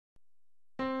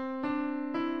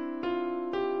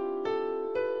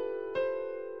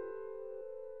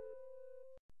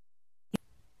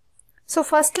So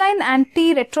first line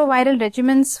antiretroviral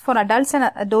regimens for adults and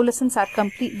adolescents are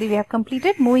complete. We have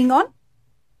completed. Moving on.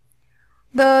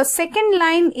 The second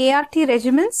line ART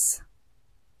regimens.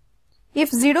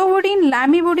 If zidovudine,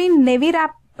 lamivudine,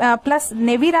 plus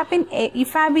nevirapine,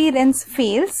 efavirenz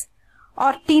fails,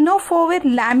 or tenofovir,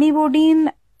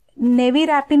 lamivudine,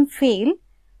 nevirapine fail,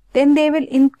 then they will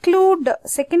include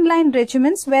second line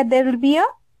regimens where there will be a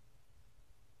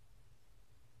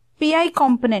PI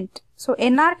component. So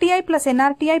NRTI plus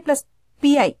NRTI plus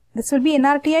PI. This will be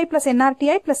NRTI plus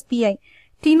NRTI plus PI.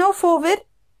 Tenofovir,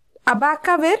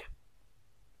 abacavir,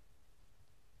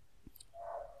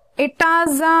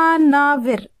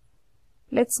 Atazanavir.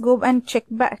 Let's go and check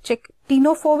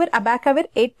tenofovir, abacavir,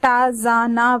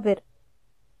 Atazanavir.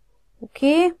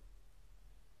 Okay.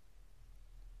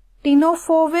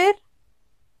 Tenofovir.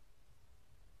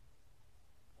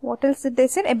 What else did they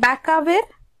say? Abacavir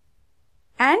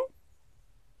and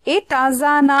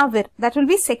Atazanavir. That will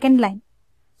be second line.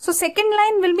 So second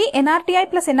line will be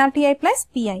NRTI plus NRTI plus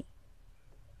PI.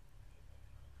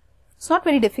 It's not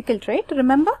very difficult, right, to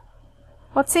remember?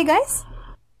 What say, guys?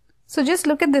 So just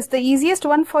look at this. The easiest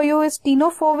one for you is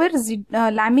tenofovir,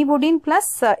 lamivudine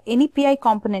plus any PI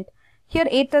component. Here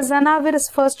Atazanavir is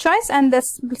first choice, and the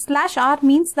 /R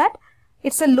means that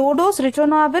it's a low dose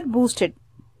ritonavir boosted.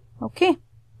 Okay.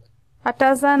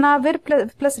 Atazanavir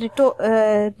plus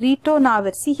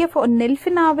ritonavir. See here for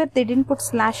nelfinavir they didn't put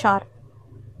 /R.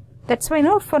 That's why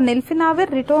for nelfinavir,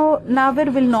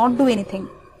 ritonavir will not do anything.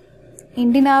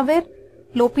 Indinavir,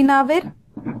 lopinavir.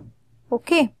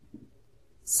 Okay.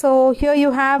 So here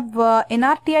you have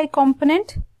NRTI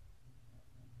component,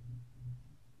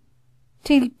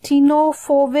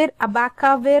 tenofovir,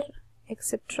 abacavir,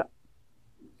 etc.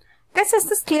 Guys, is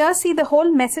this clear? See, the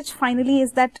whole message finally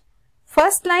is that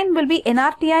first line will be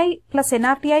NRTI plus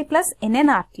NRTI plus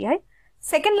NNRTI.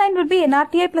 Second line will be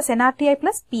NRTI plus NRTI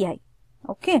plus PI.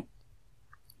 Okay.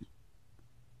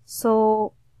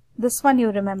 So this one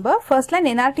you remember. First line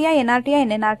NRTI, NRTI,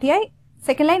 and NRTI.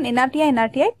 Second line NRTI,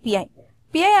 NRTI, PI.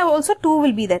 PI also 2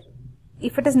 will be there.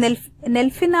 If it is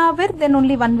nelfinavir, then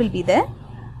only 1 will be there.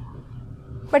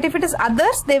 But if it is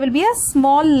others, there will be a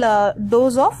small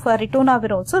dose of ritonavir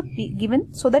also be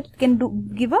given, so that it can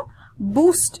give a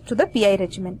boost to the PI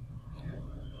regimen.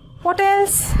 What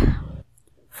else?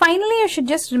 Finally, you should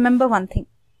just remember one thing.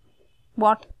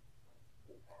 What?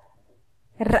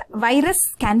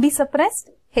 Virus can be suppressed.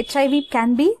 HIV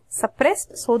can be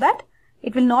suppressed so that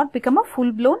it will not become a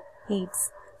full-blown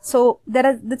AIDS. So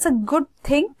it's a good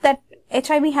thing that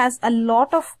HIV has a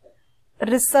lot of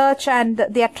research and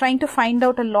they are trying to find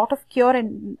out a lot of cure,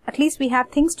 and at least we have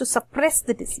things to suppress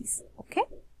the disease. Okay.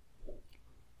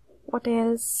 What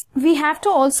else? We have to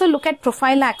also look at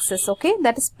prophylaxis. Okay.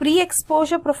 That is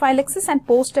pre-exposure prophylaxis and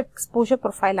post-exposure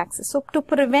prophylaxis. So to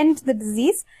prevent the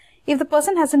disease, if the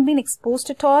person hasn't been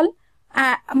exposed at all,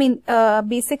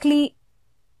 basically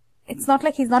it's not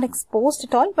like he's not exposed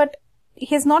at all, but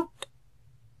he's not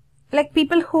like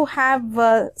people who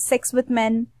have sex with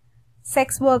men,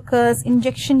 sex workers,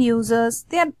 injection users.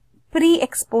 They are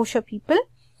pre-exposure people.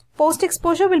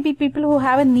 Post-exposure will be people who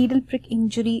have a needle prick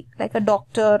injury, like a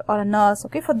doctor or a nurse,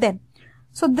 okay, for them.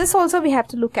 So this also we have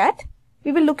to look at.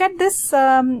 We will look at this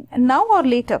now or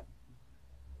later.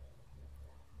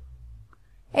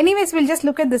 Anyways, we'll just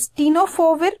look at this.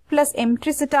 Tenofovir plus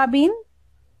emtricitabine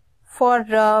for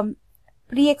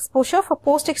pre-exposure. For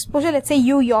post-exposure, let's say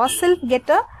you yourself get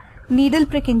a needle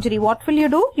prick injury. What will you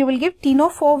do? You will give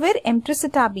tenofovir,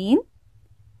 emtricitabine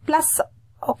plus,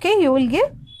 okay, you will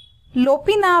give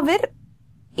lopinavir,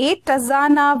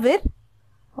 Atazanavir,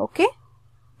 okay,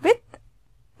 with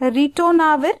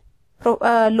ritonavir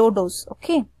low dose,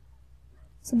 okay.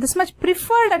 So this much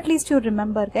preferred, at least you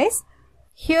remember, guys.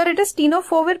 Here it is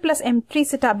tenofovir plus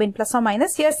emtricitabine plus or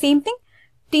minus. Here same thing,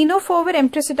 tenofovir,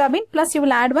 emtricitabine plus you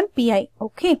will add one PI,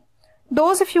 okay.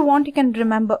 Dose if you want you can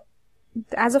remember.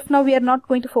 As of now we are not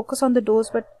going to focus on the dose,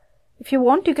 but if you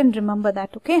want you can remember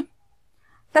that, okay.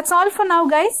 That's all for now,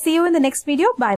 guys. See you in the next video. Bye.